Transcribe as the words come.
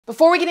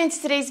Before we get into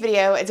today's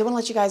video, I do want to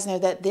let you guys know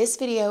that this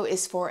video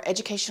is for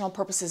educational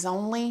purposes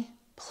only.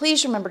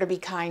 Please remember to be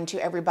kind to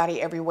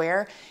everybody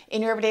everywhere,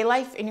 in your everyday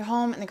life, in your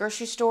home, in the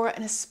grocery store,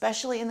 and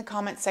especially in the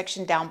comment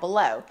section down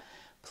below.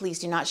 Please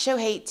do not show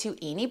hate to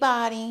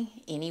anybody,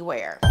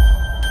 anywhere.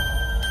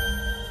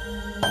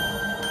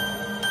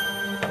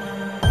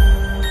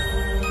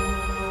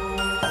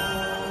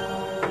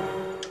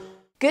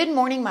 Good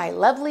morning, my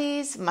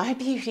lovelies, my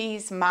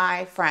beauties,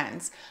 my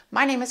friends.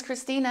 My name is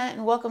Christina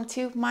and welcome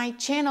to my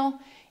channel.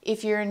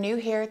 If you're new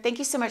here, thank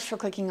you so much for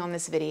clicking on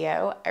this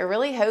video. I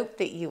really hope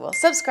that you will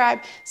subscribe,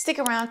 stick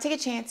around, take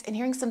a chance in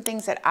hearing some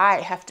things that I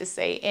have to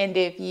say. And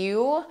if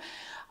you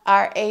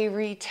are a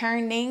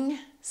returning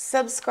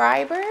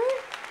subscriber,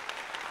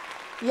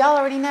 y'all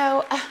already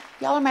know,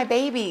 y'all are my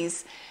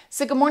babies.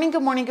 So good morning,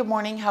 good morning, good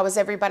morning. How is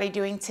everybody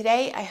doing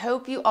today? I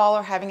hope you all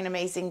are having an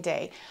amazing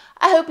day.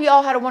 I hope you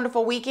all had a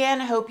wonderful weekend.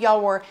 I hope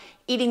y'all were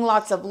eating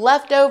lots of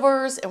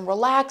leftovers and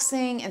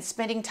relaxing and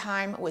spending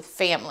time with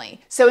family.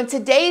 So in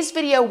today's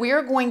video,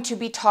 we're going to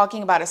be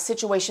talking about a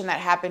situation that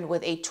happened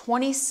with a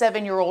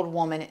 27-year-old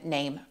woman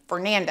named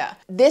Fernanda.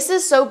 This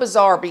is so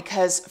bizarre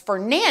because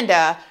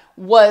Fernanda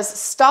was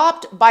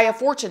stopped by a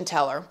fortune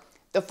teller.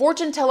 The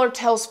fortune teller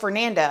tells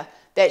Fernanda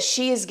that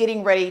she is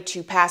getting ready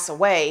to pass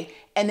away,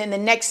 and then the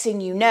next thing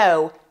you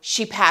know,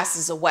 she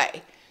passes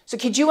away. So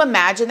could you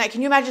imagine that?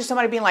 Can you imagine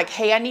somebody being like,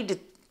 hey, I need to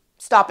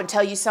stop and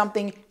tell you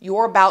something.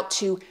 You're about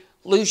to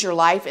lose your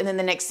life. And then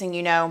the next thing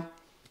you know,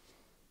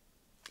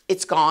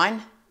 it's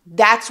gone.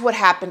 That's what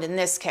happened in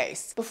this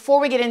case. Before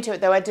we get into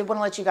it though, I did want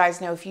to let you guys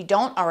know, if you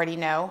don't already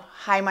know,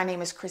 hi, my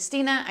name is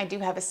Christina. I do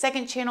have a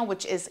second channel,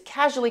 which is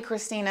Casually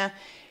Christina.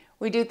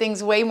 We do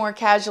things way more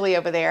casually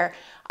over there.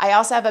 I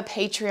also have a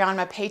Patreon.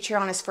 My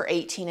Patreon is for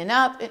 18 and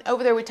up. And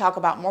over there, we talk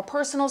about more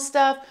personal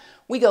stuff.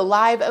 We go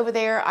live over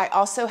there. I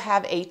also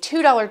have a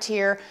 $2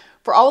 tier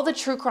for all of the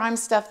true crime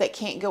stuff that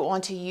can't go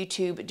onto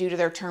YouTube due to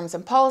their terms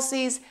and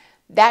policies.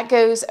 That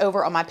goes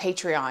over on my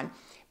Patreon.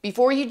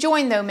 Before you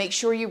join though, make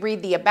sure you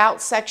read the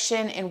About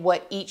section and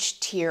what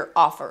each tier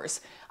offers.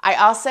 I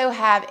also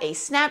have a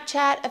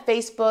Snapchat, a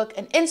Facebook,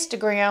 an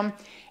Instagram,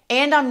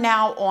 and I'm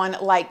now on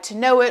Like to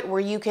Know It, where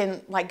you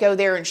can like go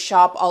there and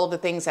shop all of the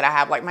things that I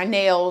have, like my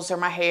nails or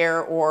my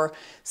hair or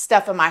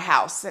stuff in my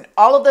house. And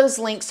all of those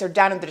links are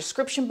down in the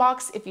description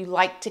box if you'd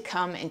like to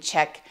come and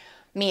check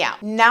me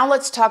out. Now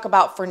let's talk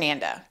about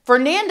Fernanda.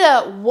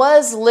 Fernanda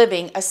was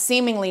living a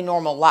seemingly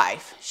normal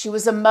life. She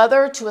was a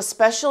mother to a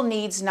special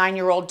needs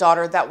 9-year-old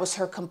daughter that was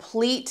her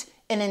complete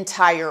and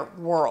entire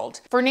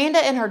world. Fernanda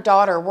and her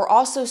daughter were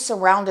also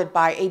surrounded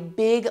by a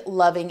big,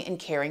 loving, and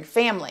caring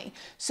family.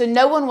 So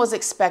no one was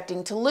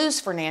expecting to lose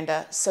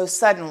Fernanda so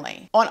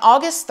suddenly. On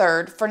August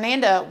 3rd,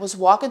 Fernanda was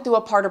walking through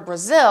a part of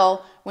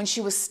Brazil when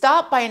she was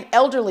stopped by an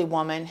elderly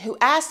woman who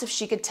asked if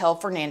she could tell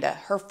Fernanda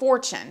her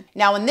fortune.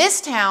 Now in this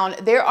town,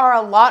 there are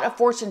a lot of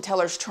fortune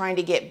tellers trying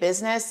to get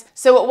business,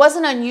 so it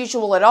wasn't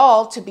unusual at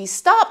all to be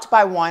stopped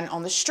by one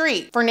on the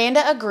street.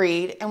 Fernanda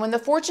agreed, and when the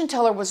fortune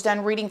teller was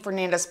done reading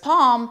Fernanda's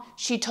palm,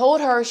 she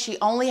told her she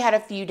only had a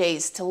few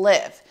days to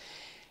live.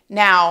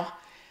 Now,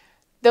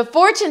 the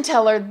fortune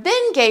teller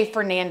then gave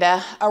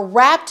Fernanda a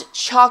wrapped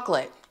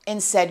chocolate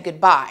and said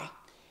goodbye.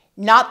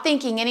 Not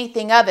thinking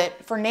anything of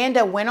it,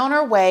 Fernanda went on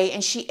her way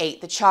and she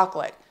ate the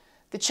chocolate.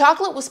 The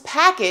chocolate was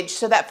packaged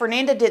so that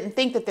Fernanda didn't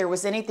think that there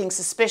was anything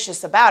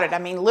suspicious about it. I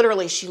mean,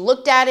 literally, she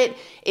looked at it.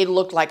 It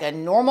looked like a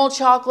normal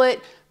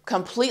chocolate,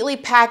 completely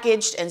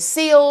packaged and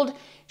sealed.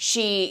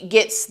 She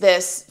gets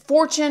this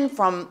fortune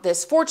from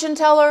this fortune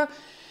teller.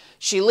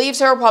 She leaves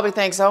her, probably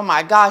thinks, oh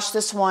my gosh,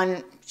 this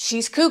one,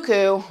 she's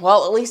cuckoo.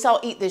 Well, at least I'll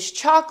eat this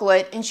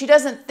chocolate. And she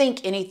doesn't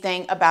think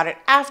anything about it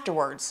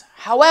afterwards.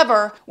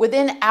 However,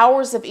 within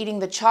hours of eating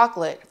the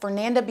chocolate,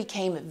 Fernanda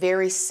became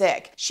very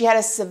sick. She had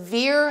a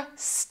severe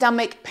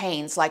stomach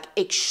pains, like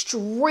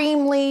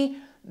extremely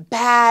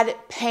bad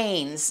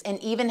pains,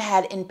 and even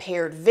had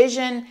impaired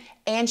vision,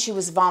 and she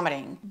was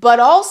vomiting.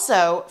 But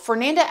also,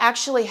 Fernanda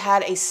actually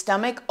had a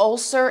stomach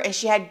ulcer and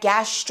she had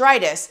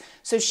gastritis,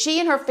 so she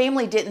and her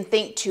family didn't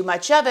think too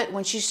much of it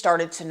when she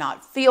started to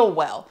not feel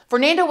well.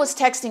 Fernanda was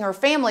texting her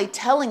family,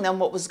 telling them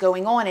what was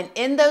going on, and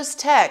in those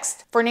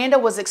texts, Fernanda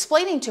was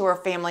explaining to her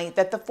family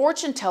that the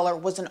fortune teller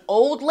was an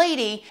old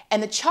lady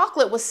and the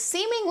chocolate was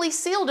seemingly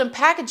sealed in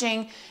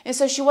packaging, and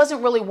so she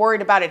wasn't really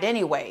worried about it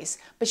anyways.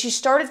 But she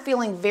started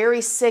feeling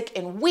very sick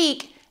and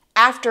weak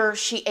after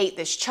she ate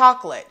this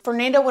chocolate.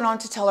 Fernanda went on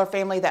to tell her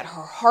family that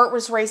her heart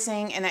was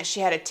racing and that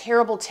she had a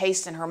terrible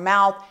taste in her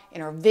mouth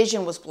and her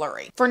vision was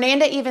blurry.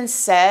 Fernanda even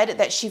said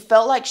that she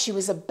felt like she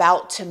was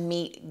about to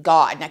meet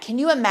God. Now, can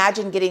you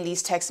imagine getting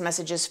these text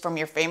messages from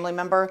your family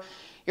member?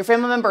 Your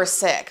family member is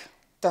sick.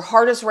 Their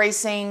heart is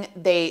racing.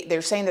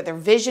 They're saying that their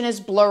vision is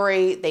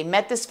blurry. They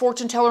met this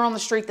fortune teller on the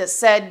street that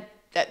said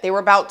that they were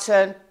about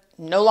to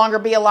no longer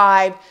be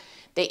alive.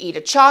 They eat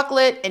a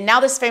chocolate, and now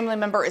this family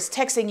member is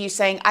texting you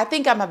saying, I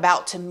think I'm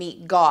about to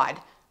meet God.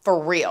 For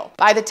real.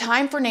 By the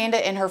time Fernanda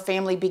and her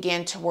family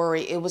began to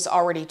worry, it was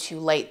already too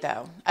late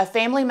though. A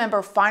family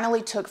member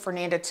finally took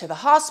Fernanda to the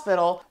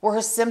hospital where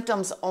her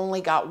symptoms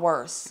only got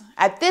worse.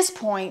 At this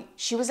point,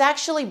 she was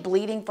actually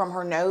bleeding from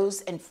her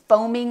nose and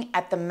foaming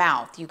at the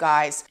mouth, you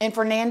guys. And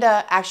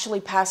Fernanda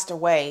actually passed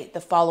away the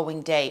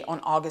following day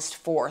on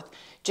August 4th.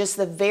 Just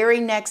the very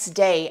next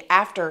day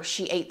after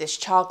she ate this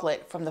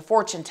chocolate from the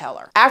fortune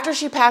teller. After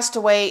she passed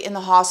away in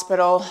the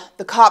hospital,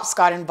 the cops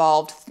got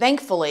involved.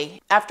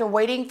 Thankfully, after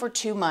waiting for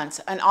 2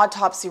 months, an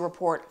autopsy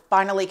report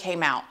finally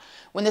came out.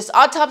 When this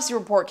autopsy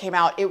report came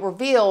out, it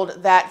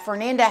revealed that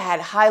Fernanda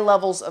had high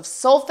levels of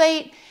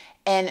sulfate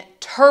and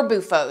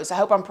turbufos. I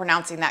hope I'm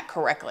pronouncing that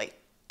correctly.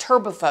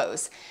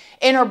 Turbufos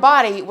in her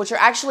body, which are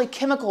actually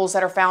chemicals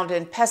that are found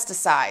in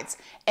pesticides,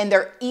 and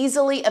they're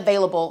easily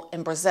available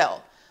in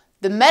Brazil.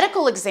 The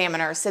medical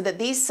examiner said that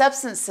these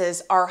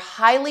substances are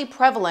highly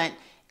prevalent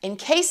in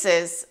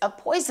cases of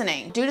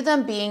poisoning due to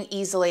them being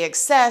easily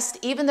accessed,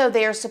 even though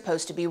they are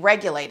supposed to be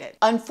regulated.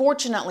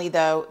 Unfortunately,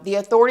 though, the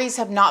authorities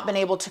have not been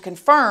able to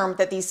confirm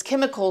that these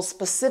chemicals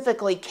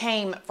specifically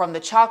came from the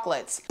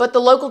chocolates, but the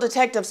local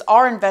detectives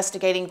are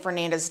investigating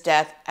Fernanda's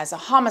death as a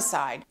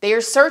homicide. They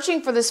are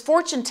searching for this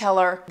fortune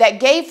teller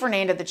that gave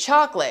Fernanda the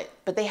chocolate,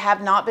 but they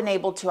have not been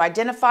able to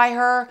identify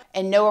her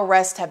and no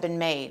arrests have been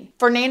made.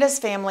 Fernanda's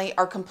family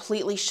are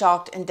completely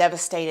shocked and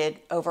devastated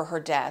over her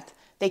death.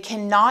 They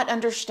cannot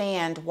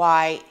understand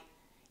why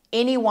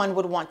anyone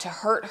would want to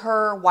hurt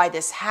her, why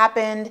this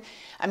happened.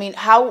 I mean,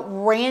 how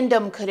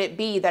random could it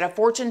be that a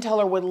fortune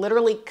teller would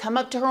literally come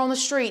up to her on the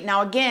street?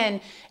 Now, again,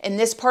 in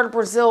this part of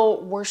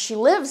Brazil where she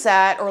lives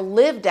at or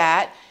lived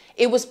at,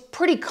 it was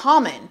pretty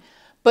common.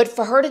 But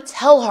for her to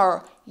tell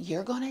her,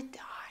 you're gonna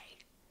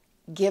die,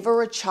 give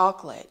her a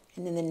chocolate,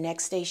 and then the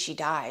next day she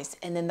dies,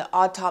 and then the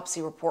autopsy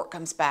report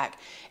comes back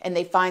and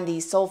they find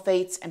these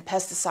sulfates and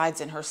pesticides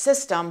in her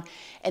system,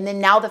 and then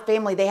now the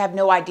family, they have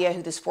no idea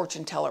who this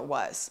fortune teller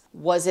was.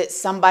 Was it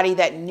somebody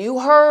that knew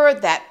her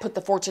that put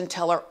the fortune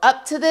teller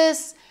up to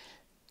this?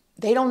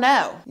 They don't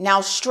know.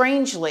 Now,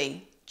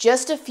 strangely,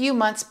 just a few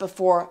months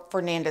before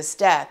Fernanda's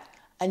death,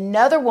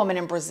 another woman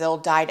in Brazil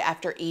died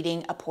after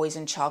eating a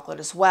poisoned chocolate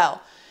as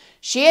well.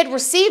 She had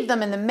received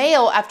them in the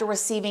mail after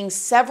receiving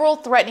several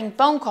threatening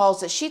phone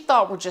calls that she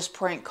thought were just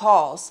prank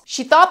calls.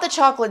 She thought the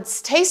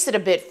chocolates tasted a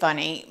bit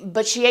funny,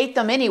 but she ate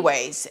them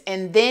anyways,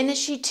 and then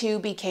she too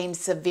became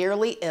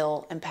severely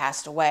ill and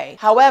passed away.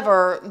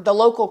 However, the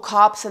local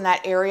cops in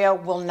that area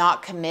will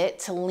not commit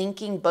to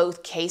linking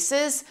both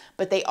cases,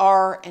 but they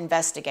are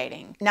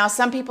investigating. Now,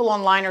 some people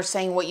online are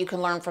saying what you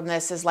can learn from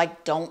this is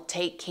like, don't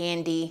take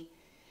candy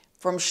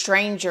from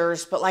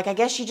strangers, but like, I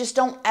guess you just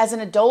don't, as an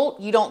adult,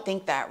 you don't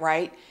think that,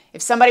 right?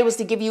 If somebody was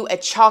to give you a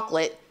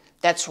chocolate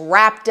that's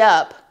wrapped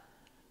up,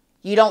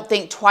 you don't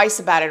think twice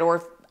about it. Or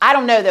if, I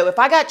don't know though, if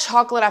I got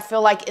chocolate, I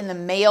feel like in the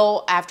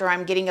mail after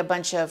I'm getting a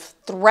bunch of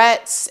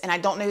threats and I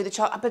don't know who the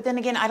chocolate, but then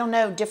again, I don't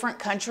know, different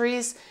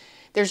countries,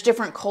 there's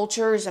different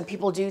cultures and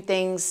people do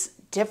things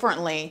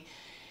differently.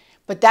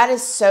 But that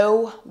is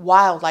so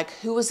wild. Like,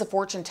 who is the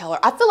fortune teller?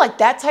 I feel like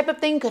that type of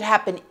thing could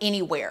happen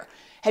anywhere.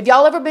 Have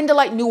y'all ever been to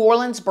like New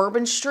Orleans,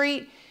 Bourbon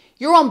Street?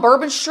 You're on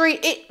Bourbon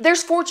Street,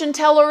 there's fortune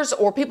tellers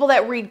or people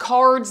that read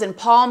cards and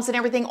palms and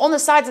everything on the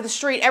sides of the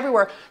street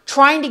everywhere,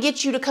 trying to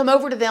get you to come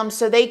over to them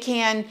so they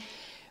can,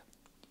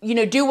 you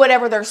know, do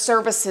whatever their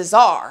services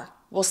are.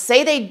 Well,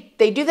 say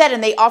they do that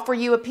and they offer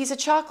you a piece of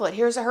chocolate.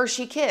 Here's a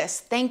Hershey Kiss.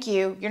 Thank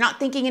you. You're not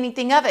thinking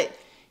anything of it.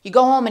 You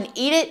go home and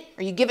eat it,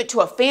 or you give it to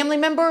a family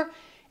member,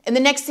 and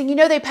the next thing you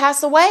know, they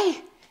pass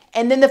away.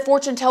 And then the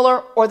fortune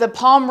teller or the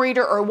palm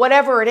reader or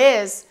whatever it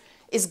is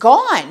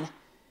gone.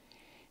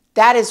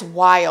 That is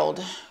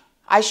wild.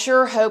 I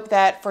sure hope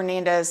that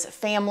Fernanda's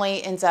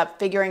family ends up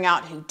figuring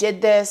out who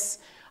did this.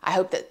 I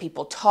hope that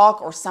people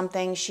talk or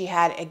something. She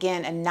had,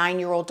 again, a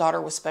 9-year-old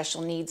daughter with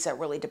special needs that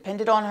really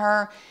depended on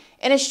her.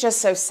 And it's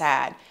just so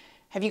sad.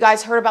 Have you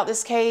guys heard about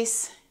this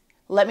case?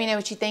 Let me know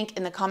what you think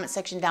in the comment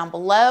section down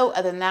below.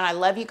 Other than that, I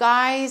love you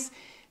guys.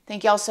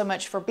 Thank y'all so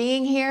much for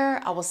being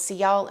here. I will see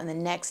y'all in the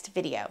next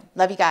video.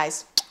 Love you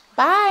guys.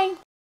 Bye.